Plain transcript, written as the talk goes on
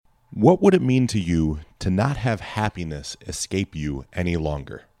What would it mean to you to not have happiness escape you any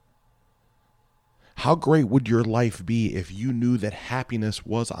longer? How great would your life be if you knew that happiness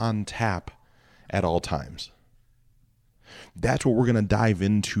was on tap at all times? That's what we're going to dive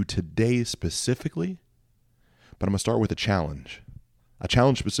into today specifically, but I'm going to start with a challenge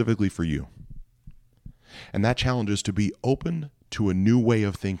specifically for you. And that challenge is to be open to a new way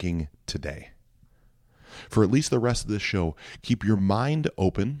of thinking today. For at least the rest of this show, keep your mind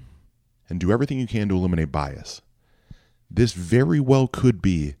open and do everything you can to eliminate bias. This very well could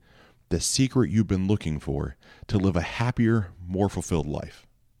be the secret you've been looking for to live a happier, more fulfilled life.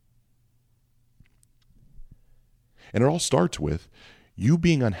 And it all starts with you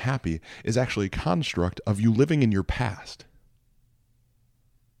being unhappy is actually a construct of you living in your past.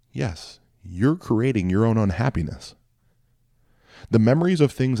 Yes, you're creating your own unhappiness. The memories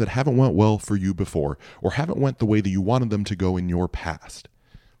of things that haven't went well for you before or haven't went the way that you wanted them to go in your past,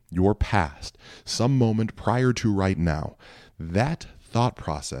 some moment prior to right now, that thought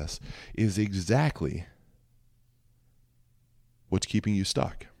process is exactly what's keeping you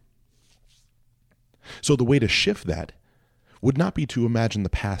stuck. So the way to shift that would not be to imagine the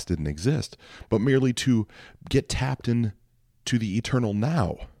past didn't exist, but merely to get tapped into the eternal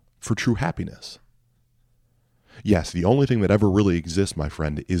now for true happiness. Yes, the only thing that ever really exists, my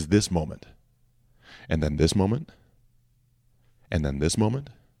friend, is this moment. And then this moment. And then this moment.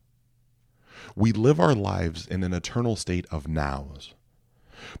 We live our lives in an eternal state of nows.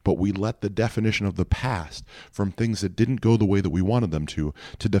 But we let the definition of the past from things that didn't go the way that we wanted them to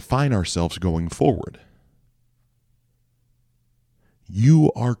define ourselves going forward.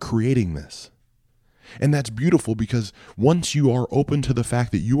 You are creating this. And that's beautiful because once you are open to the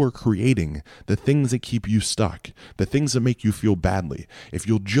fact that you are creating the things that keep you stuck, the things that make you feel badly, if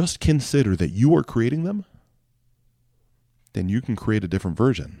you'll just consider that you are creating them, then you can create a different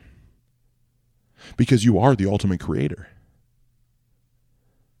version. Because you are the ultimate creator.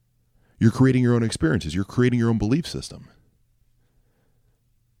 You're creating your own experiences. You're creating your own belief system.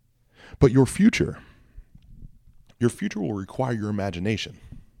 But your future will require your imagination.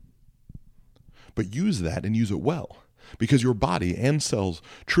 But use that and use it well, because your body and cells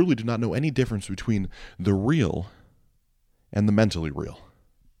truly do not know any difference between the real and the mentally real.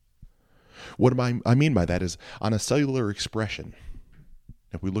 What I mean by that is on a cellular expression.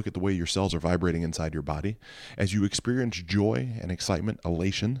 If we look at the way your cells are vibrating inside your body, as you experience joy and excitement,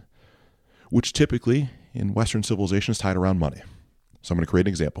 elation, which typically in Western civilization is tied around money. So I'm going to create an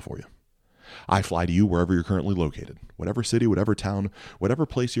example for you. I fly to you wherever you're currently located. Whatever city, whatever town, whatever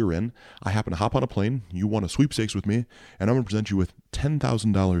place you're in, I happen to hop on a plane, you want a sweepstakes with me, and I'm going to present you with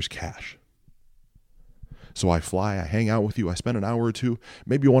 $10,000 cash. So I fly, I hang out with you, I spend an hour or two,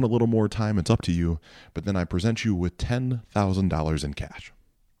 maybe you want a little more time, it's up to you, but then I present you with $10,000 in cash.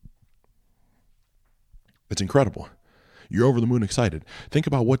 It's incredible. You're over the moon excited. Think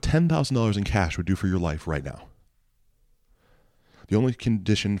about what $10,000 in cash would do for your life right now. The only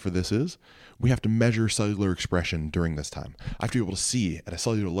condition for this is we have to measure cellular expression during this time. I have to be able to see at a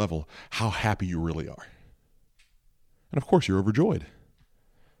cellular level how happy you really are. And of course, you're overjoyed.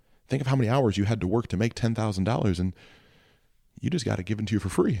 Think of how many hours you had to work to make $10,000 and you just got it given to you for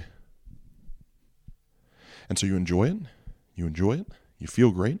free. And so you enjoy it, you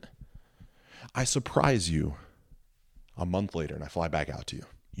feel great. I surprise you a month later and I fly back out to you.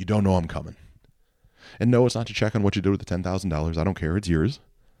 You don't know I'm coming. And no, it's not to check on what you did with the $10,000. I don't care. It's yours.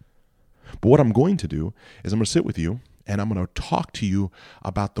 But what I'm going to do is I'm going to sit with you and I'm going to talk to you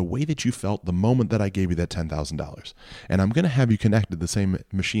about the way that you felt the moment that I gave you that $10,000. And I'm going to have you connected to the same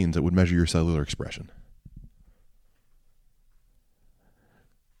machines that would measure your cellular expression.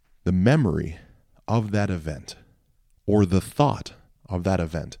 The memory of that event or the thought of that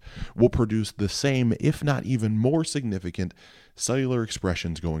event will produce the same, if not even more significant, cellular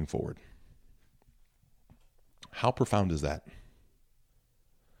expressions going forward. How profound is that?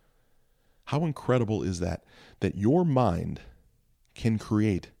 How incredible is that your mind can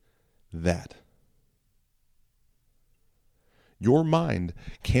create that? Your mind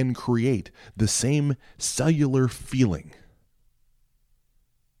can create the same cellular feeling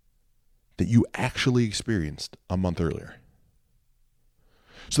that you actually experienced a month earlier.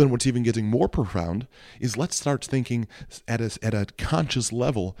 So then what's even getting more profound is let's start thinking at a conscious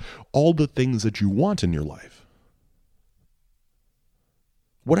level all the things that you want in your life.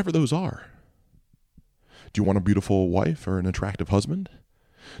 Whatever those are. Do you want a beautiful wife or an attractive husband?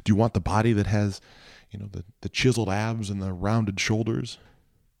 Do you want the body that has, the chiseled abs and the rounded shoulders?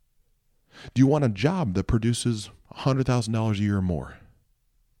 Do you want a job that produces $100,000 a year or more?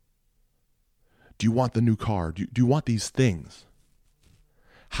 Do you want the new car? Do you want these things?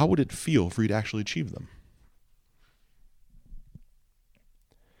 how would it feel for you to actually achieve them?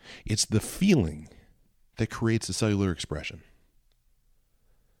 It's the feeling that creates the cellular expression.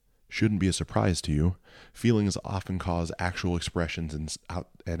 Shouldn't be a surprise to you. Feelings often cause actual expressions in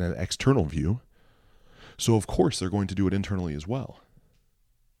an external view. So of course they're going to do it internally as well.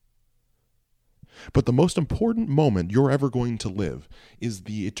 But the most important moment you're ever going to live is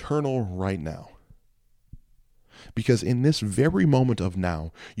the eternal right now. Because in this very moment of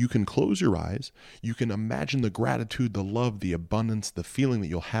now, you can close your eyes, you can imagine the gratitude, the love, the abundance, the feeling that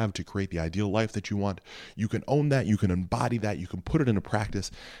you'll have to create the ideal life that you want. You can own that, you can embody that, you can put it into practice,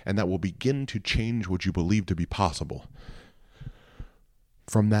 and that will begin to change what you believe to be possible.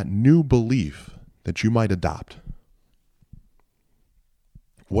 From that new belief that you might adopt,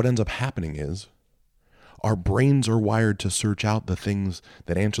 what ends up happening is our brains are wired to search out the things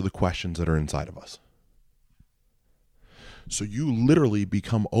that answer the questions that are inside of us. So you literally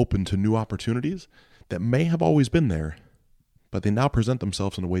become open to new opportunities that may have always been there, but they now present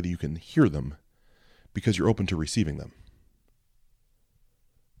themselves in a way that you can hear them because you're open to receiving them.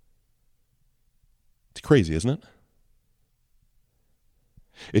 It's crazy, isn't it?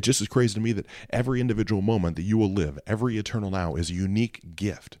 It's just as crazy to me that every individual moment that you will live, every eternal now, is a unique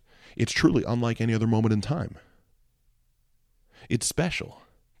gift. It's truly unlike any other moment in time. It's special.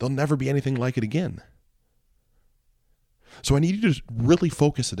 There'll never be anything like it again. So I need you to really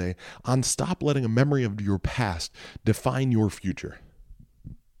focus today on stop letting a memory of your past define your future.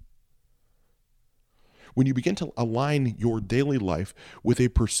 When you begin to align your daily life with a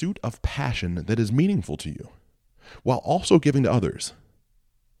pursuit of passion that is meaningful to you, while also giving to others,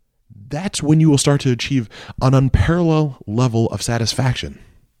 that's when you will start to achieve an unparalleled level of satisfaction.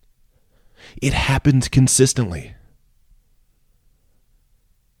 It happens consistently.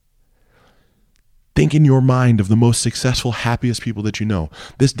 Think in your mind of the most successful, happiest people that you know.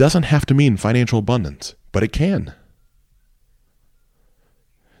 This doesn't have to mean financial abundance, but it can.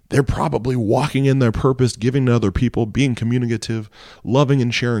 They're probably walking in their purpose, giving to other people, being communicative, loving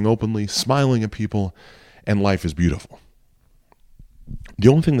and sharing openly, smiling at people, and life is beautiful. The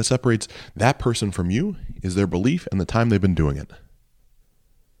only thing that separates that person from you is their belief and the time they've been doing it.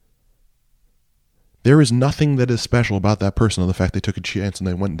 There is nothing that is special about that person or the fact they took a chance and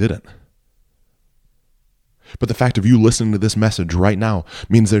they went and did it. But the fact of you listening to this message right now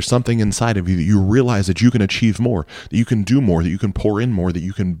means there's something inside of you that you realize that you can achieve more, that you can do more, that you can pour in more, that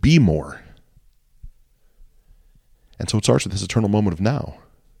you can be more. And so it starts with this eternal moment of now.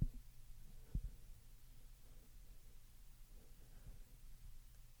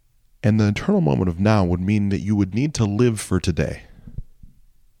 And the eternal moment of now would mean that you would need to live for today.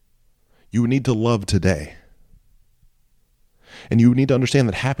 You would need to love today. And you need to understand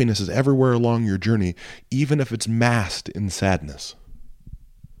that happiness is everywhere along your journey, even if it's masked in sadness.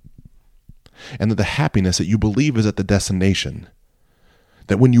 And that the happiness that you believe is at the destination,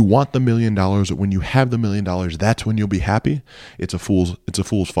 that when you want the $1 million, or when you have the $1 million, that's when you'll be happy, it's a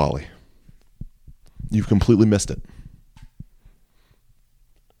fool's folly. You've completely missed it.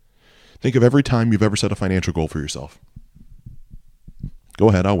 Think of every time you've ever set a financial goal for yourself. Go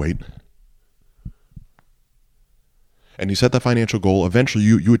ahead, I'll wait. And you set that financial goal, eventually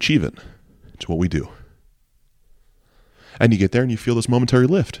you achieve it. It's what we do. And you get there and you feel this momentary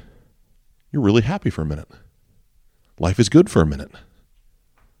lift. You're really happy for a minute. Life is good for a minute.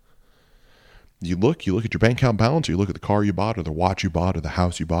 You look at your bank account balance, or you look at the car you bought, or the watch you bought, or the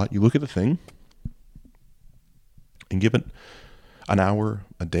house you bought. You look at the thing and give it an hour,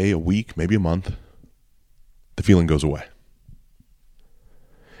 a day, a week, maybe a month. The feeling goes away.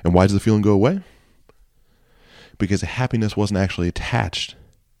 And why does the feeling go away? Because the happiness wasn't actually attached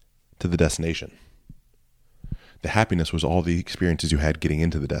to the destination. The happiness was all the experiences you had getting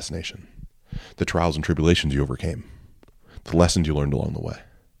into the destination, the trials and tribulations you overcame, the lessons you learned along the way.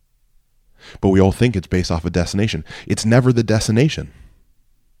 But we all think it's based off a destination. It's never the destination.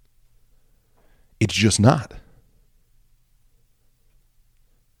 It's just not.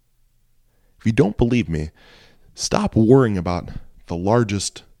 If you don't believe me, stop worrying about the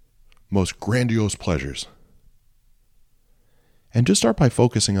largest, most grandiose pleasures. And just start by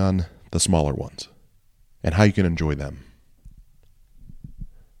focusing on the smaller ones and how you can enjoy them.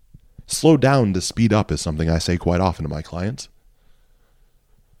 Slow down to speed up is something I say quite often to my clients.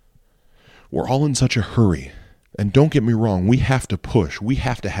 We're all in such a hurry. And don't get me wrong, we have to push. We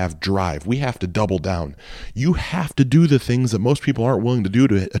have to have drive. We have to double down. You have to do the things that most people aren't willing to do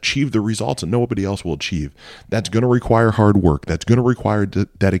to achieve the results that nobody else will achieve. That's going to require hard work. That's going to require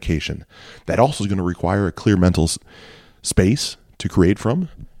dedication. That also is going to require a clear mental space to create from.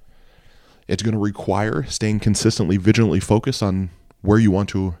 It's going to require staying consistently, vigilantly focused on where you want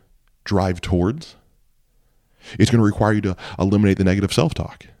to drive towards. It's going to require you to eliminate the negative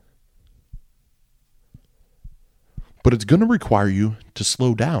self-talk. But it's going to require you to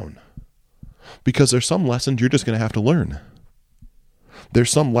slow down, because there's some lessons you're just going to have to learn.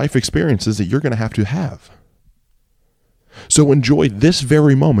 There's some life experiences that you're going to have. So enjoy this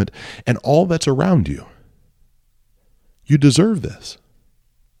very moment and all that's around you. You deserve this.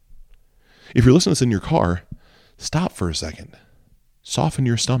 If you're listening to this in your car, stop for a second. Soften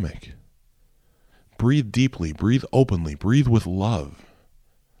your stomach. Breathe deeply, breathe openly, breathe with love.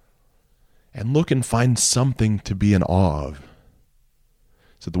 And look and find something to be in awe of.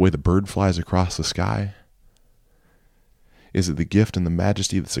 Is it the way the bird flies across the sky? Is it the gift and the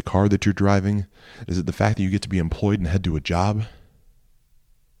majesty that's the car that you're driving? Is it the fact that you get to be employed and head to a job?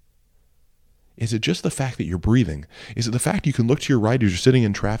 Is it just the fact that you're breathing? Is it the fact you can look to your right as you're sitting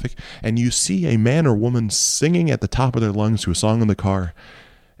in traffic and you see a man or woman singing at the top of their lungs to a song in the car,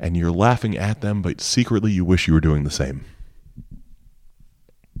 and you're laughing at them, but secretly you wish you were doing the same?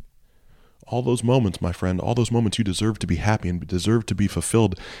 All those moments, my friend, all those moments, you deserve to be happy and deserve to be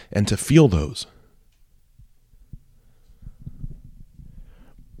fulfilled and to feel those.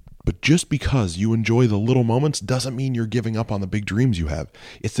 But just because you enjoy the little moments doesn't mean you're giving up on the big dreams you have.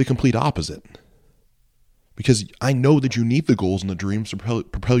 It's the complete opposite. Because I know that you need the goals and the dreams to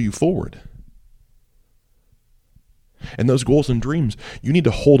propel you forward. And those goals and dreams, you need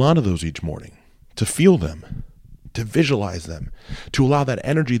to hold on to those each morning, to feel them, to visualize them, to allow that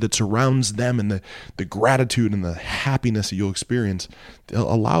energy that surrounds them and the gratitude and the happiness that you'll experience, to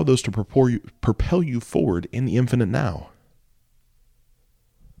allow those to propel you forward in the infinite now.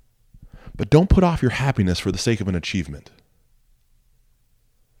 But don't put off your happiness for the sake of an achievement.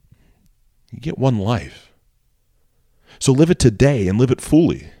 You get one life. So live it today and live it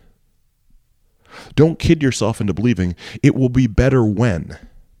fully. Don't kid yourself into believing it will be better when.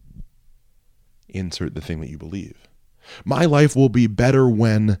 Insert the thing that you believe. My life will be better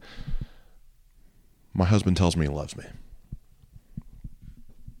when my husband tells me he loves me.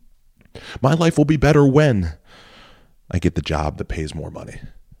 My life will be better when I get the job that pays more money.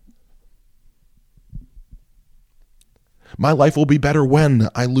 My life will be better when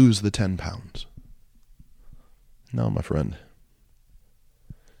I lose the 10 pounds. No, my friend.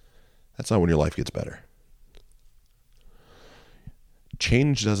 That's not when your life gets better.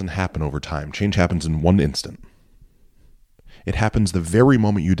 Change doesn't happen over time. Change happens in one instant. It happens the very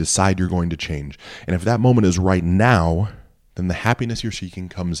moment you decide you're going to change. And if that moment is right now, then the happiness you're seeking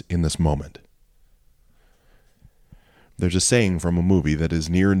comes in this moment. There's a saying from a movie that is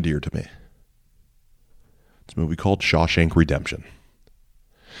near and dear to me. It's a movie called Shawshank Redemption.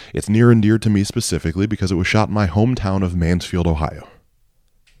 It's near and dear to me specifically because it was shot in my hometown of Mansfield, Ohio.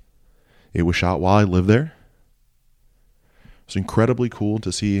 It was shot while I lived there. It's incredibly cool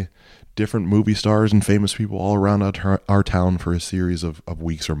to see different movie stars and famous people all around our town for a series of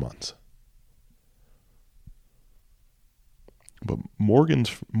weeks or months. But Morgan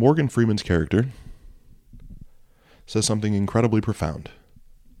Freeman's character says something incredibly profound.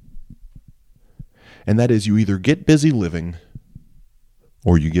 And that is, you either get busy living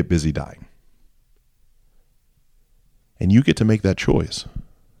or you get busy dying. And you get to make that choice.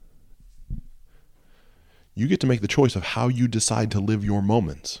 You get to make the choice of how you decide to live your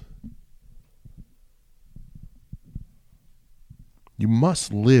moments. You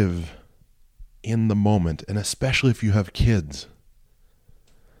must live in the moment, and especially if you have kids.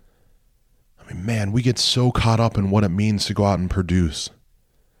 I mean, man, we get so caught up in what it means to go out and produce,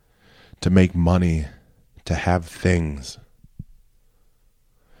 to make money, to have things.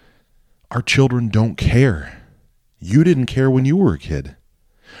 Our children don't care. You didn't care when you were a kid.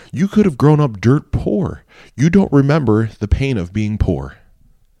 You could have grown up dirt poor. You don't remember the pain of being poor.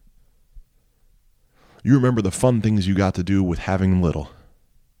 You remember the fun things you got to do with having little.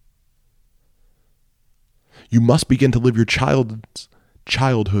 You must begin to live your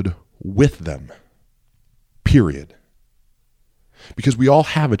childhood with them. Period. Because we all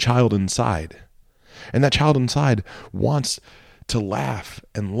have a child inside. And that child inside wants to laugh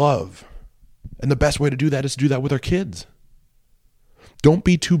and love. And the best way to do that is to do that with our kids. Don't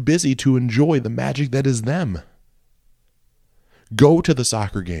be too busy to enjoy the magic that is them. Go to the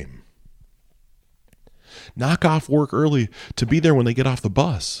soccer game. Knock off work early to be there when they get off the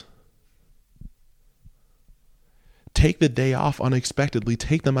bus. Take the day off unexpectedly.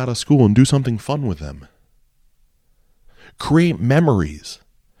 Take them out of school and do something fun with them. Create memories.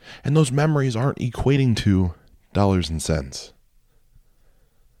 And those memories aren't equating to dollars and cents.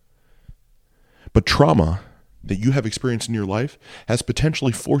 But trauma that you have experienced in your life has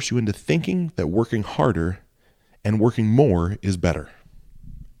potentially forced you into thinking that working harder and working more is better.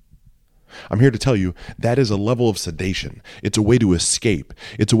 I'm here to tell you that is a level of sedation. It's a way to escape.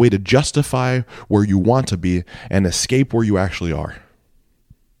 It's a way to justify where you want to be and escape where you actually are.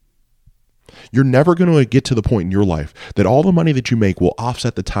 You're never going to get to the point in your life that all the money that you make will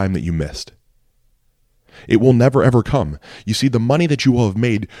offset the time that you missed. It will never, ever come. You see, the money that you will have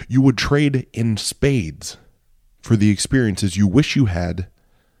made, you would trade in spades for the experiences you wish you had,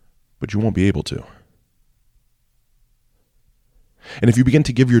 but you won't be able to. And if you begin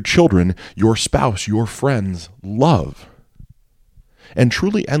to give your children, your spouse, your friends love, and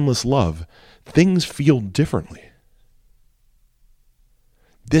truly endless love, things feel differently.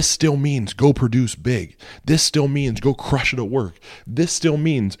 This still means go produce big. This still means go crush it at work. This still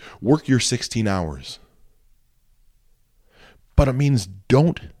means work your 16 hours. But it means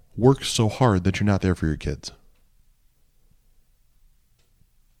don't work so hard that you're not there for your kids.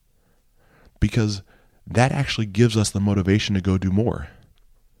 Because that actually gives us the motivation to go do more.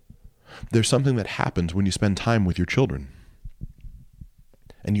 There's something that happens when you spend time with your children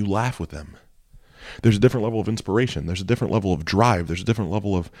and you laugh with them. There's a different level of inspiration. There's a different level of drive. There's a different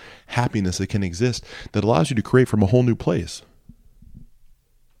level of happiness that can exist that allows you to create from a whole new place.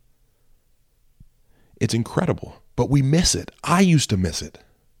 It's incredible, but we miss it. I used to miss it.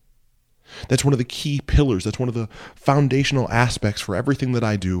 That's one of the key pillars. That's one of the foundational aspects for everything that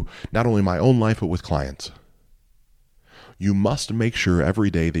I do, not only in my own life, but with clients. You must make sure every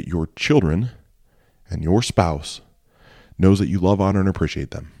day that your children and your spouse knows that you love, honor, and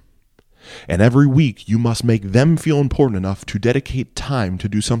appreciate them. And every week, you must make them feel important enough to dedicate time to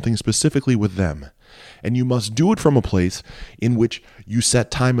do something specifically with them. And you must do it from a place in which you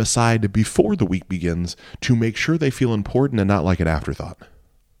set time aside before the week begins to make sure they feel important and not like an afterthought.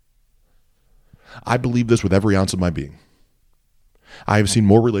 I believe this with every ounce of my being. I have seen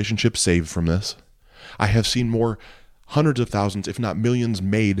more relationships saved from this. I have seen more hundreds of thousands, if not millions,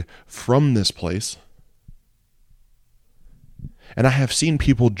 made from this place. And I have seen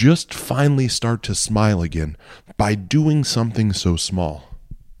people just finally start to smile again by doing something so small.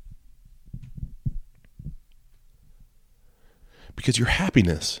 Because your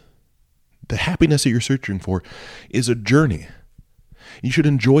happiness, the happiness that you're searching for, is a journey. You should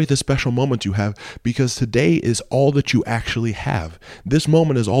enjoy the special moments you have because today is all that you actually have. This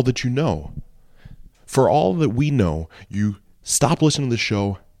moment is all that you know. For all that we know, you stop listening to the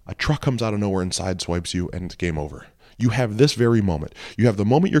show, a truck comes out of nowhere and sideswipes you, and it's game over. You have this very moment. You have the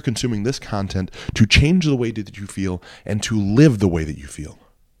moment you're consuming this content to change the way that you feel and to live the way that you feel.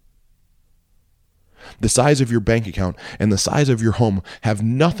 The size of your bank account and the size of your home have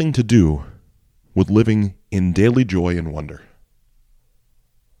nothing to do with living in daily joy and wonder.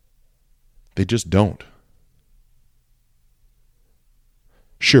 They just don't.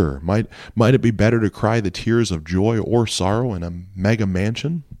 Sure, might it be better to cry the tears of joy or sorrow in a mega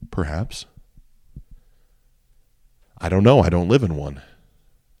mansion? Perhaps. I don't know. I don't live in one.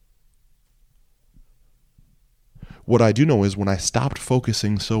 What I do know is when I stopped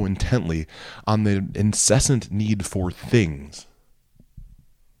focusing so intently on the incessant need for things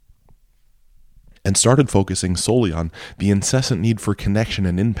and started focusing solely on the incessant need for connection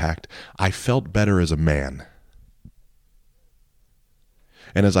and impact, I felt better as a man.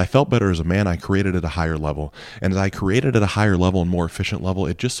 And as I felt better as a man, I created at a higher level. And as I created at a higher level and more efficient level,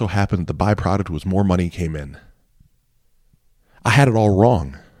 it just so happened that the byproduct was more money came in. I had it all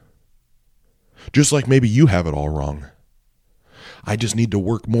wrong. Just like maybe you have it all wrong. I just need to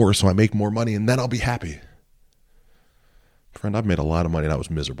work more so I make more money and then I'll be happy. Friend, I've made a lot of money and I was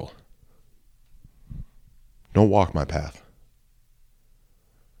miserable. Don't walk my path.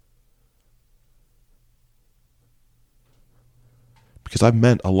 Because I've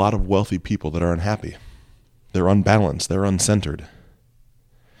met a lot of wealthy people that are unhappy. They're unbalanced. They're uncentered.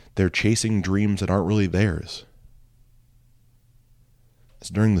 They're chasing dreams that aren't really theirs. It's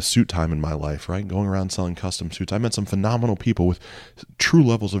during the suit time in my life, right? Going around selling custom suits. I met some phenomenal people with true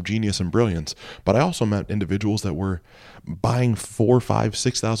levels of genius and brilliance, but I also met individuals that were buying $4,000, $5,000,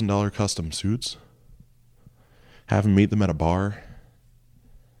 $6,000 custom suits, having meet them at a bar,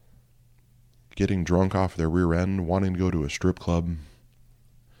 getting drunk off their rear end, wanting to go to a strip club,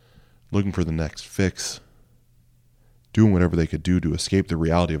 looking for the next fix, doing whatever they could do to escape the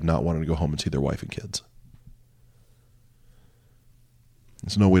reality of not wanting to go home and see their wife and kids.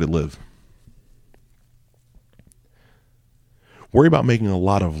 It's no way to live. Worry about making a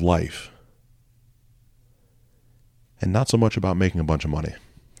lot of life and not so much about making a bunch of money.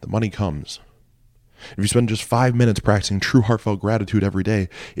 The money comes. If you spend just 5 minutes practicing true heartfelt gratitude every day,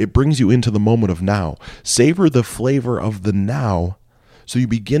 it brings you into the moment of now. Savor the flavor of the now so you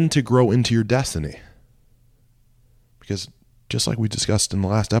begin to grow into your destiny. Because just like we discussed in the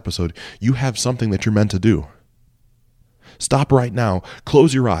last episode, you have something that you're meant to do. Stop right now.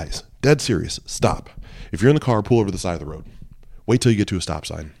 Close your eyes. Dead serious. Stop. If you're in the car, pull over to the side of the road. Wait till you get to a stop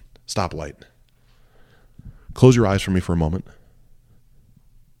sign. Stop light. Close your eyes for me for a moment.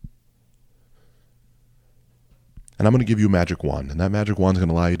 And I'm going to give you a magic wand. And that magic wand is going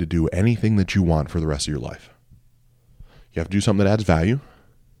to allow you to do anything that you want for the rest of your life. You have to do something that adds value.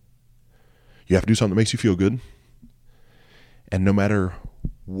 You have to do something that makes you feel good. And no matter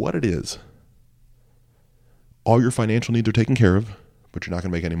what it is, all your financial needs are taken care of, but you're not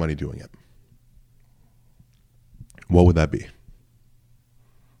going to make any money doing it. What would that be?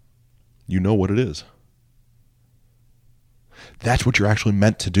 You know what it is. That's what you're actually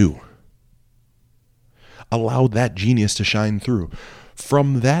meant to do. Allow that genius to shine through.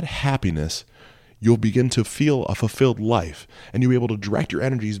 From that happiness, you'll begin to feel a fulfilled life, and you'll be able to direct your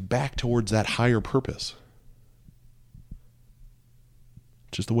energies back towards that higher purpose.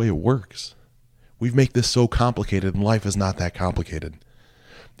 Just the way it works. We make this so complicated, and life is not that complicated.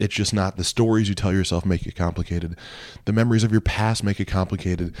 It's just not. The stories you tell yourself make it complicated. The memories of your past make it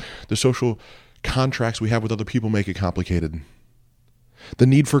complicated. The social contracts we have with other people make it complicated. The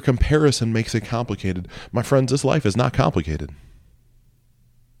need for comparison makes it complicated. My friends, this life is not complicated.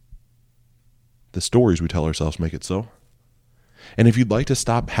 The stories we tell ourselves make it so. And if you'd like to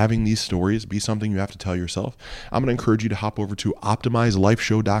stop having these stories be something you have to tell yourself, I'm going to encourage you to hop over to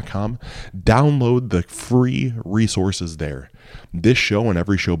OptimizeLifeShow.com, download the free resources there. This show and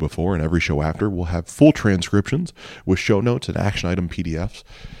every show before and every show after will have full transcriptions with show notes and action item PDFs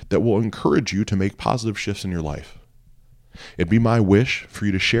that will encourage you to make positive shifts in your life. It'd be my wish for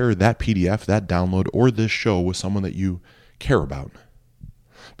you to share that PDF, that download, or this show with someone that you care about.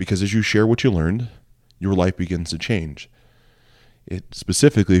 Because as you share what you learned, your life begins to change.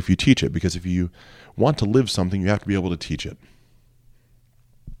 Specifically if you teach it, because if you want to live something, you have to be able to teach it.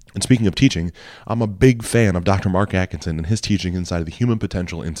 And speaking of teaching, I'm a big fan of Dr. Mark Atkinson and his teaching inside of the Human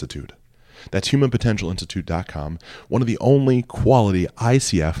Potential Institute. That's humanpotentialinstitute.com, one of the only quality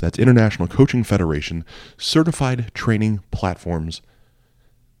ICF, that's International Coaching Federation, certified training platforms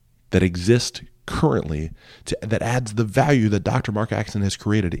that exist currently that adds the value that Dr. Mark Atkinson has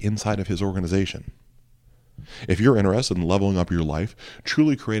created inside of his organization. If you're interested in leveling up your life,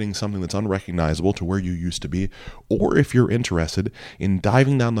 truly creating something that's unrecognizable to where you used to be, or if you're interested in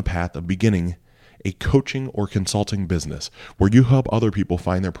diving down the path of beginning a coaching or consulting business where you help other people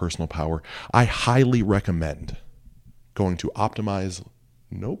find their personal power, I highly recommend going to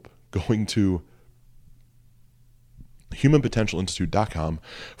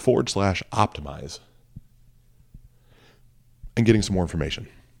humanpotentialinstitute.com/optimize and getting some more information.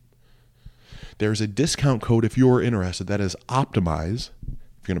 There's a discount code if you're interested. That is Optimize,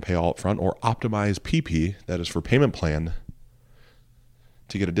 if you're going to pay all up front, or Optimize PP, that is for payment plan,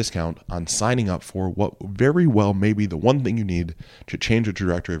 to get a discount on signing up for what very well may be the one thing you need to change the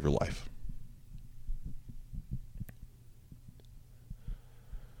trajectory of your life.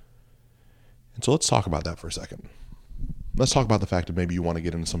 And so let's talk about that for a second. Let's talk about the fact that maybe you want to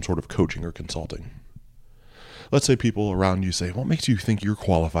get into some sort of coaching or consulting. Let's say people around you say, what makes you think you're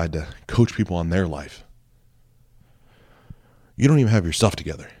qualified to coach people on their life? You don't even have your stuff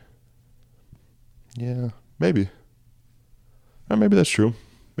together. Yeah, maybe. Or maybe that's true.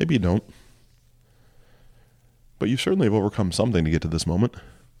 Maybe you don't. But you certainly have overcome something to get to this moment.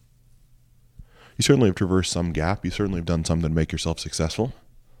 You certainly have traversed some gap. You certainly have done something to make yourself successful.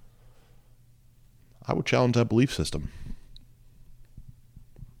 I would challenge that belief system.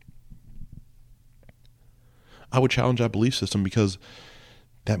 I would challenge that belief system because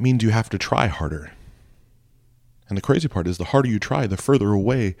that means you have to try harder. And the crazy part is the harder you try, the further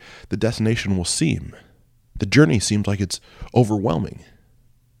away the destination will seem. The journey seems like it's overwhelming.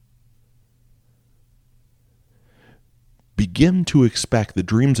 Begin to expect the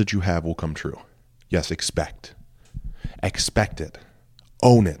dreams that you have will come true. Yes, expect. Expect it.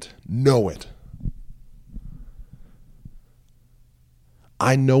 Own it. Know it.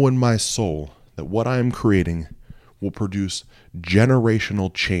 I know in my soul that what I am creating will produce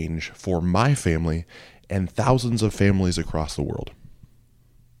generational change for my family and thousands of families across the world.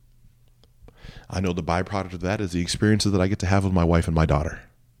 I know the byproduct of that is the experiences that I get to have with my wife and my daughter.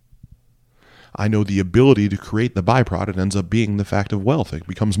 I know the ability to create the byproduct ends up being the fact of wealth. It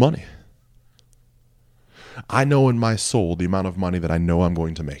becomes money. I know in my soul the amount of money that I know I'm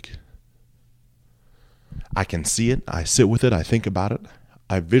going to make. I can see it. I sit with it. I think about it.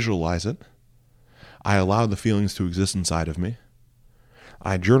 I visualize it. I allow the feelings to exist inside of me.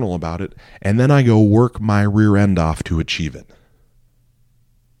 I journal about it, and then I go work my rear end off to achieve it.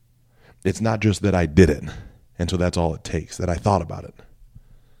 It's not just that I did it, And so that's all it takes, that I thought about it.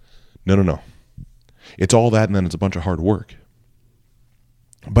 No. It's all that, and then it's a bunch of hard work.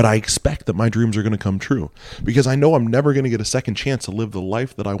 But I expect that my dreams are going to come true because I know I'm never going to get a second chance to live the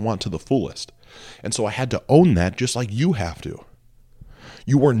life that I want to the fullest. And so I had to own that just like you have to.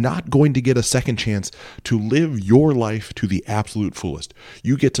 You are not going to get a second chance to live your life to the absolute fullest.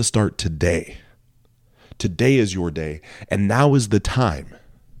 You get to start today. Today is your day, and now is the time.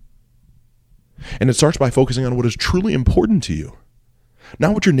 And it starts by focusing on what is truly important to you.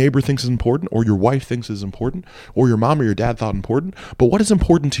 Not what your neighbor thinks is important, or your wife thinks is important, or your mom or your dad thought important, but what is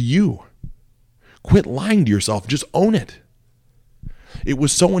important to you. Quit lying to yourself. Just own it. It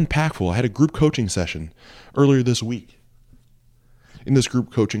was so impactful. I had a group coaching session earlier this week. In this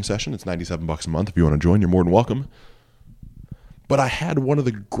group coaching session, it's $97 a month. If you want to join, you're more than welcome. But I had one of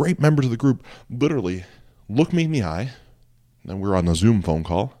the great members of the group literally look me in the eye, and we were on a Zoom phone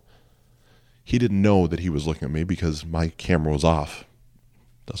call. He didn't know that he was looking at me because my camera was off.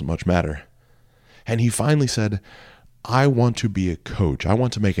 Doesn't much matter. And he finally said, I want to be a coach. I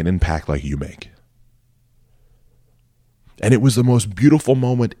want to make an impact like you make. And it was the most beautiful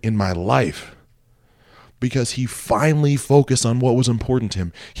moment in my life because he finally focused on what was important to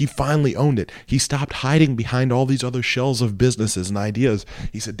him. He finally owned it. He stopped hiding behind all these other shells of businesses and ideas.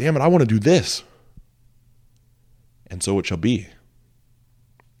 He said, damn it, I want to do this. And so it shall be.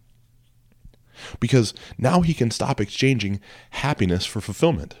 Because now he can stop exchanging happiness for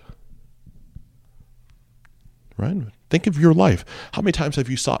fulfillment. Right? Think of your life. How many times have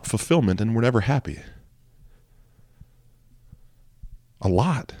you sought fulfillment and were never happy? A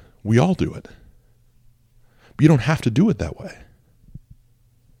lot. We all do it. But you don't have to do it that way.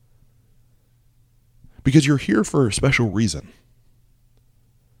 Because you're here for a special reason.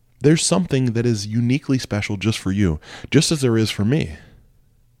 There's something that is uniquely special just for you, just as there is for me.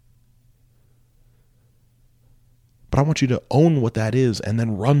 But I want you to own what that is and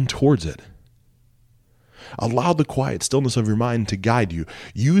then run towards it. Allow the quiet stillness of your mind to guide you.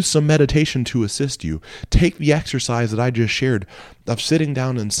 Use some meditation to assist you. Take the exercise that I just shared of sitting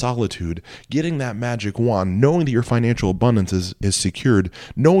down in solitude, getting that magic wand, knowing that your financial abundance is secured,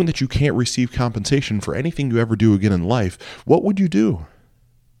 knowing that you can't receive compensation for anything you ever do again in life. What would you do?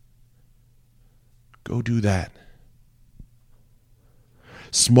 Go do that.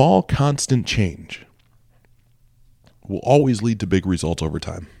 Small, constant change will always lead to big results over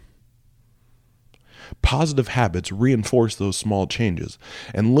time. Positive habits reinforce those small changes,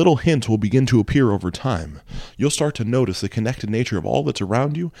 and little hints will begin to appear over time. You'll start to notice the connected nature of all that's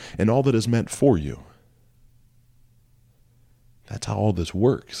around you and all that is meant for you. That's how all this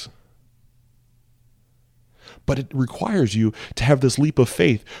works. But it requires you to have this leap of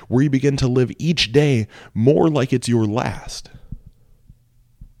faith where you begin to live each day more like it's your last.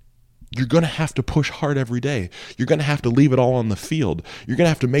 You're going to have to push hard every day. You're going to have to leave it all on the field. You're going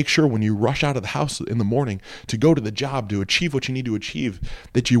to have to make sure when you rush out of the house in the morning to go to the job to achieve what you need to achieve,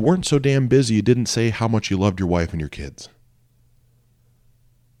 that you weren't so damn busy you didn't say how much you loved your wife and your kids.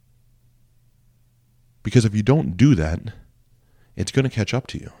 Because if you don't do that, it's going to catch up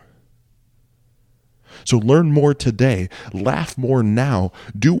to you. So learn more today, laugh more now,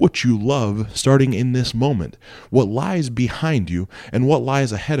 do what you love starting in this moment. What lies behind you and what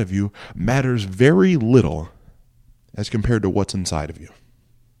lies ahead of you matters very little as compared to what's inside of you.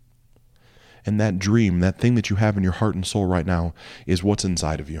 And that dream, that thing that you have in your heart and soul right now, is what's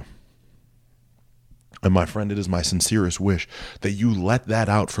inside of you. And my friend, it is my sincerest wish that you let that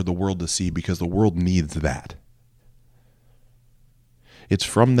out for the world to see, because the world needs that. It's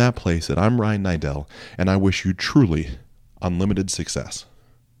from that place that I'm Ryan Niddel, and I wish you truly unlimited success.